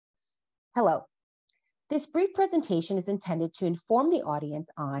Hello. This brief presentation is intended to inform the audience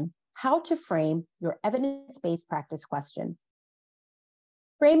on how to frame your evidence-based practice question.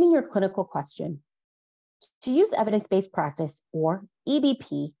 Framing your clinical question. To use evidence-based practice, or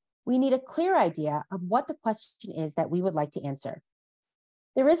EBP, we need a clear idea of what the question is that we would like to answer.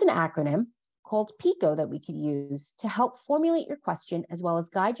 There is an acronym called Pico that we could use to help formulate your question as well as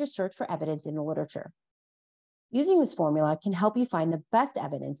guide your search for evidence in the literature. Using this formula can help you find the best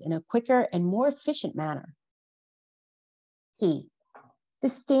evidence in a quicker and more efficient manner. P.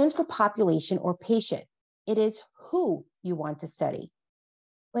 This stands for population or patient. It is who you want to study,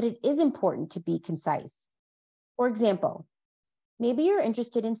 but it is important to be concise. For example, maybe you're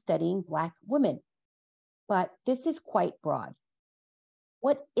interested in studying Black women, but this is quite broad.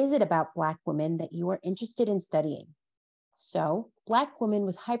 What is it about Black women that you are interested in studying? So, Black women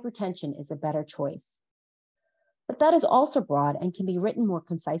with hypertension is a better choice. But that is also broad and can be written more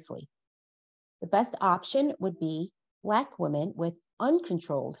concisely. The best option would be Black women with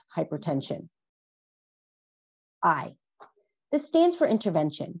uncontrolled hypertension. I. This stands for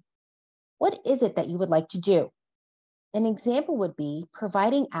intervention. What is it that you would like to do? An example would be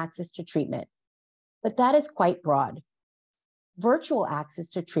providing access to treatment, but that is quite broad. Virtual access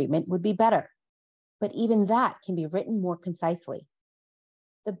to treatment would be better, but even that can be written more concisely.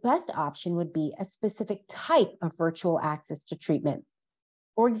 The best option would be a specific type of virtual access to treatment.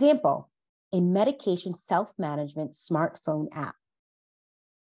 For example, a medication self-management smartphone app.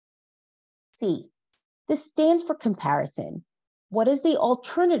 C. This stands for comparison. What is the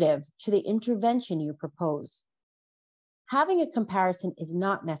alternative to the intervention you propose? Having a comparison is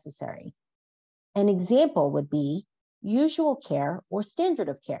not necessary. An example would be usual care or standard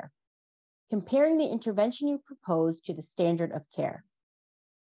of care, comparing the intervention you propose to the standard of care.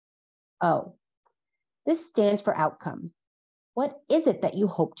 O. This stands for outcome. What is it that you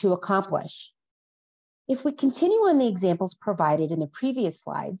hope to accomplish? If we continue on the examples provided in the previous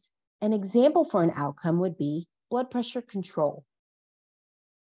slides, an example for an outcome would be blood pressure control.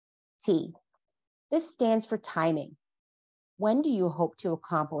 T. This stands for timing. When do you hope to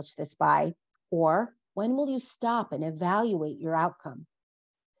accomplish this by? Or when will you stop and evaluate your outcome?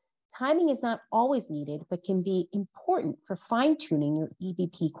 Timing is not always needed, but can be important for fine-tuning your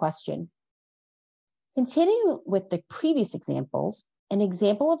EBP question. Continuing with the previous examples, an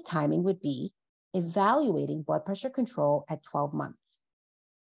example of timing would be evaluating blood pressure control at 12 months.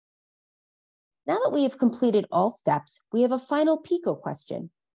 Now that we have completed all steps, we have a final Pico question.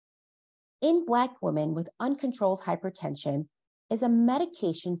 In Black women with uncontrolled hypertension, is a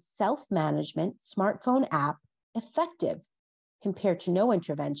medication self-management smartphone app effective compared to no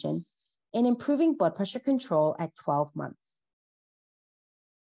intervention in improving blood pressure control at 12 months?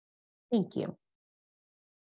 Thank you.